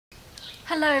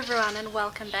Hello everyone and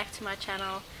welcome back to my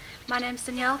channel. My name's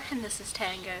Danielle and this is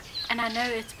Tango, and I know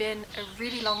it's been a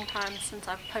really long time since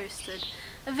I've posted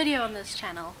a video on this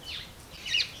channel.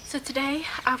 So today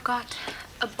I've got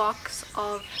a box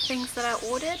of things that I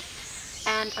ordered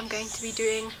and I'm going to be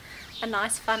doing a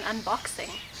nice fun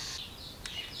unboxing.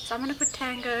 So I'm going to put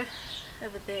Tango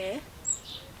over there.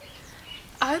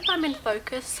 I hope I'm in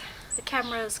focus. The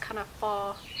camera is kind of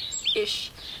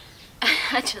far-ish.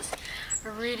 I just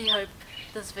really hope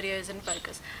this video is in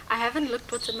focus. I haven't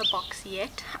looked what's in the box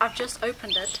yet. I've just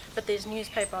opened it, but there's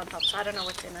newspaper on top, so I don't know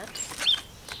what's in it.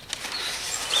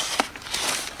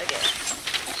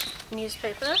 Okay,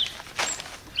 newspaper.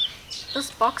 This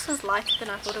box is lighter than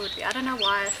I thought it would be. I don't know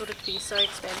why I thought it would be so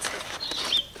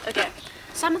expensive. Okay,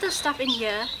 some of the stuff in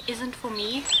here isn't for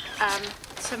me.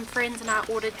 Some friends and I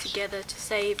ordered together to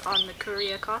save on the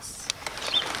courier costs.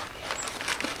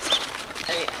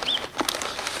 Okay.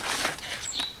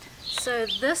 So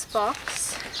this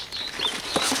box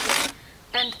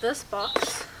and this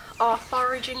box are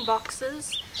foraging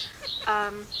boxes.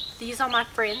 These are my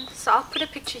friends, so I'll put a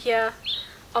picture here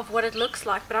of what it looks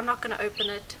like, but I'm not going to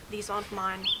open it. These aren't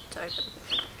mine to open.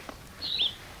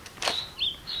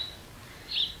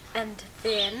 And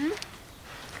then,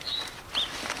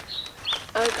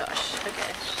 oh gosh,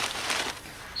 okay.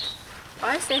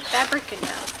 Why is there fabric in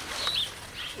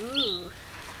here? Ooh,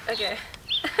 okay.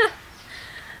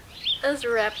 It's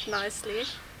wrapped nicely.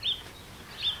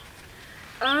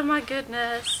 Oh my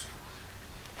goodness.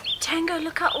 Tango,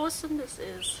 look how awesome this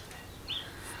is.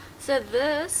 So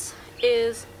this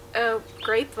is a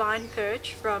grapevine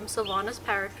perch from Sylvana's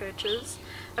Parrot Perches.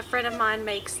 A friend of mine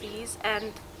makes these,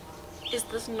 and is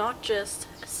this not just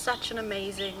such an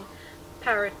amazing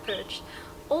parrot perch?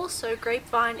 Also,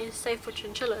 grapevine is safe for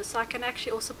chinchillas, so I can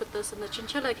actually also put this in the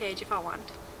chinchilla cage if I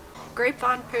want.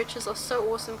 Grapevine perches are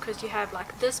so awesome because you have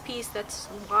like this piece that's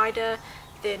wider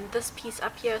than this piece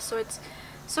up here, so it's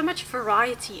so much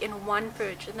variety in one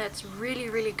perch, and that's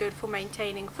really good for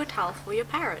maintaining foot health for your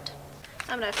parrot.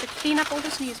 I'm gonna have to clean up all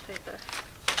this newspaper.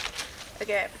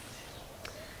 Okay,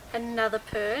 another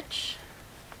perch.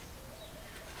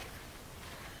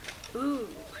 Ooh,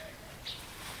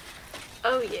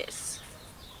 oh yes,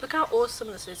 look how awesome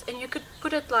this is. And you could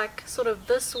put it like sort of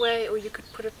this way, or you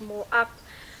could put it more up.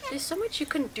 There's so much you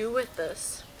can do with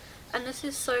this, and this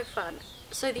is so fun.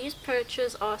 So these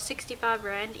perches are 65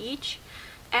 Rand each,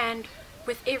 and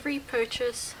with every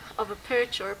purchase of a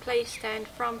perch or a play stand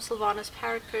from Sylvana's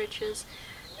Parrot Perches,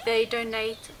 they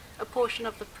donate a portion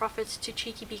of the profits to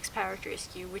Cheeky Beaks Parrot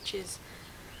Rescue, which is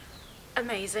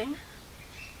amazing.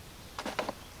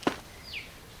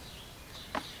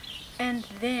 And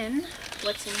then,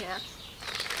 what's in here?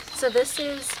 So this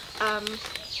is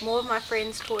more of my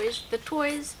friends' toys. The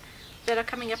toys that are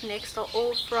coming up next are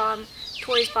all from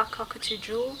Toys by Cockatoo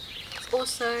Jewel. It's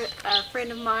also a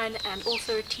friend of mine and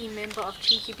also a team member of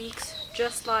Cheeky Beaks,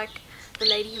 just like the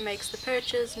lady who makes the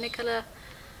perches, Nicola.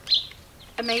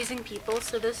 Amazing people.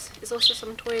 So this is also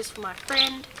some toys for my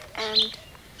friend, and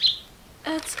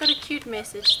it's got a cute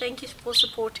message. Thank you for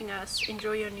supporting us.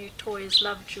 Enjoy your new toys.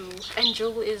 Love, Jewel. And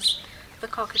Jewel is the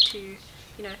cockatoo,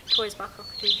 you know, Toys by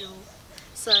Cockatoo Jewel.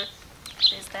 So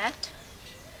there's that.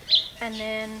 And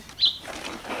then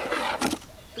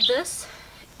this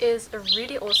is a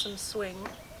really awesome swing.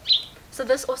 So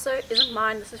this also isn't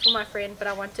mine, this is for my friend, but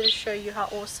I wanted to show you how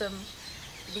awesome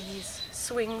these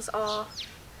swings are.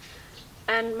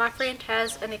 And my friend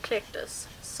has an eclectus,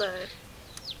 so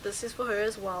this is for her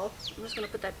as well. I'm just going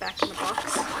to put that back in the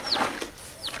box.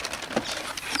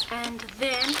 And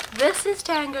then this is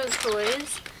Tango's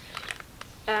toys.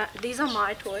 These are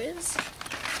my toys.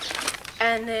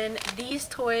 And then these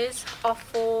toys are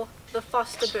for the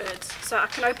foster birds. So I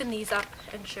can open these up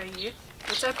and show you.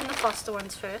 Let's open the foster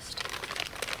ones first.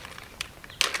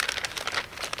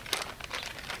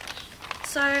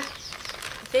 So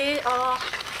there are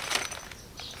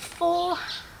four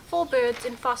birds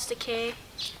in foster care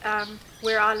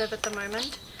where I live at the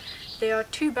moment. There are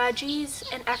 2 budgies,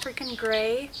 an African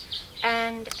grey,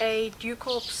 and a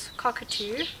Ducorp's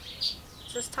cockatoo.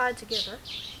 Is this tied together?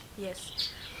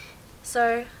 Yes.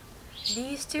 So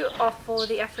these 2 are for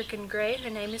the African grey. Her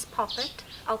name is Poppet.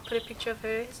 I'll put a picture of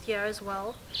her here as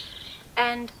well.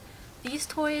 And these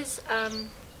toys,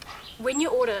 when you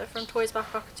order from Toys by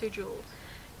Cockatoo Jewel,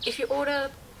 if you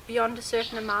order beyond a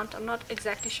certain amount, I'm not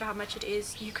exactly sure how much it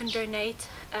is, you can donate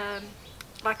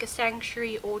like a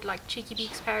sanctuary or like Cheeky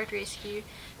Beaks Parrot Rescue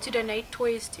to donate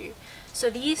toys to. So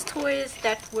these toys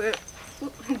that were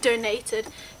donated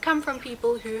come from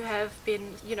people who have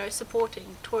been, you know,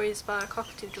 supporting Toys by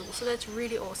Cockatoo Jewel, so that's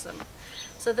really awesome.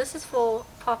 So this is for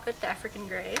Poppet, the African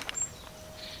grey.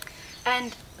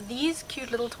 And these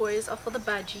cute little toys are for the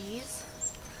budgies.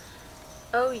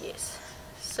 Oh yes,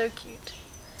 so cute.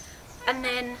 And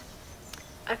then,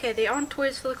 okay, there aren't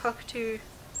toys for the cockatoo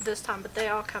this time, but they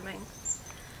are coming.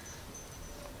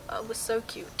 Oh, it was so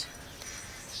cute.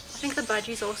 I think the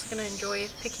budgies are also going to enjoy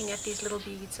picking at these little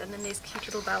beads, and then there's cute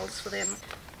little bells for them.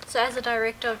 So as a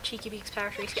director of Cheeky Beaks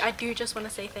Parrot Rescue, I do just want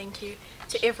to say thank you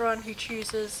to everyone who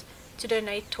chooses to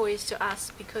donate toys to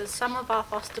us, because some of our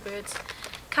foster birds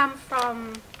come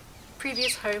from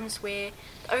previous homes where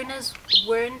the owners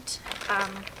weren't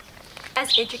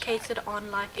as educated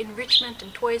on like enrichment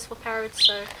and toys for parrots,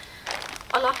 so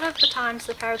a lot of the times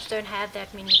the parrots don't have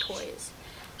that many toys.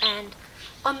 And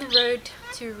on the road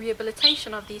to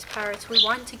rehabilitation of these parrots, we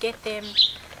want to get them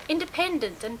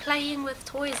independent and playing with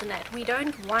toys and that. We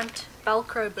don't want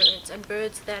Velcro birds and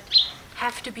birds that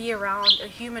have to be around a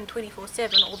human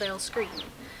 24/7 or they'll scream.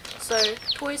 So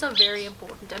toys are very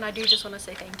important, and I do just want to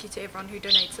say thank you to everyone who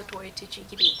donates a toy to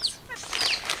Cheeky Beaks.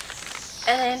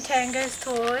 And then Tango's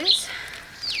toys.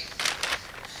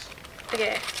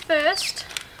 Okay, first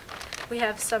we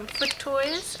have some foot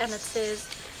toys, and it says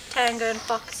Tango and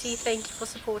Foxy, thank you for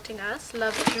supporting us.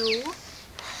 Love, Jewel.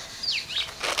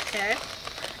 Okay.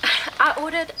 I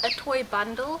ordered a toy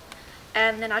bundle,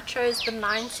 and then I chose the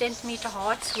 9cm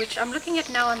hearts, which I'm looking at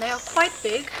now, and they are quite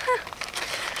big.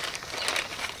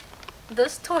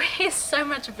 This toy is so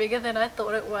much bigger than I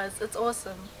thought it was. It's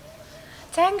awesome.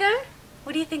 Tango,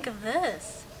 what do you think of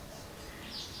this?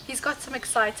 He's got some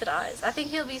excited eyes. I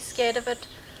think he'll be scared of it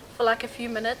for like a few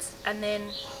minutes, and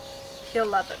then he'll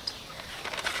love it.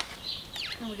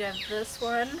 And we have this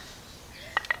one.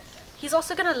 He's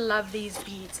also gonna love these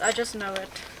beads. I just know it.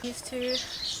 These two.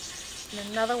 And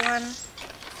another one.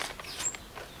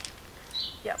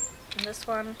 Yep. And this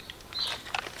one.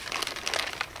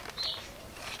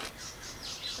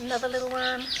 Another little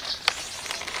one.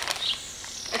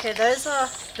 Okay, those are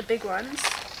the big ones.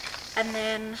 And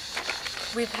then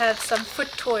we have some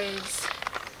foot toys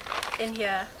in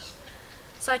here.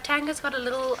 So Tango's got a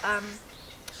little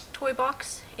toy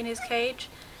box in his cage.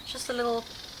 It's just a little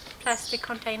plastic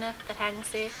container that hangs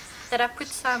there, that I put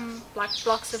some like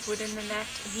blocks of wood in and that,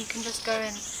 and he can just go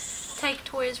and take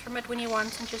toys from it when he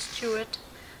wants and just chew it.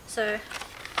 So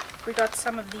we got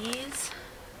some of these,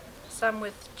 some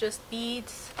with just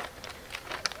beads.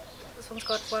 This one's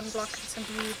got one block and some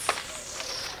beads.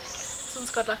 This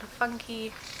one's got like a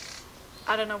funky,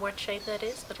 I don't know what shape that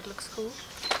is, but it looks cool.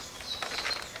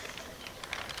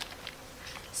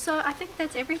 So I think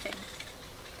that's everything.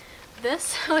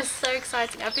 This was so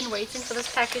exciting. I've been waiting for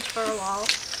this package for a while,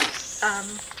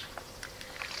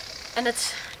 and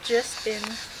it's just been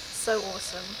so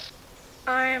awesome.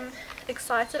 I'm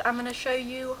excited. I'm going to show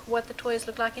you what the toys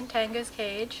look like in Tango's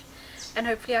cage, and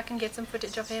hopefully I can get some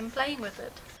footage of him playing with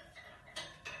it.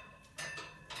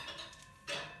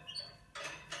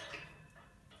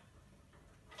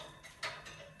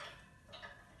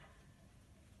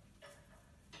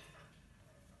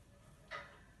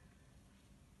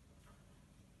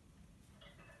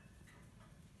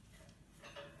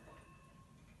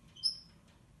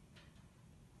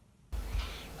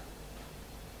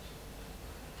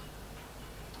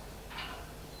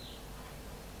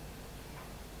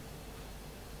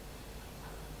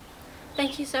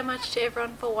 Thank you so much to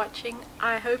everyone for watching.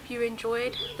 I hope you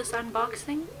enjoyed this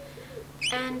unboxing,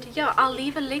 and yeah, I'll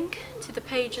leave a link to the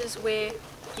pages where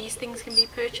these things can be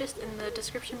purchased in the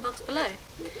description box below.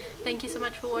 Thank you so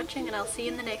much for watching, and I'll see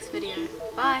you in the next video.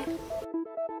 Bye!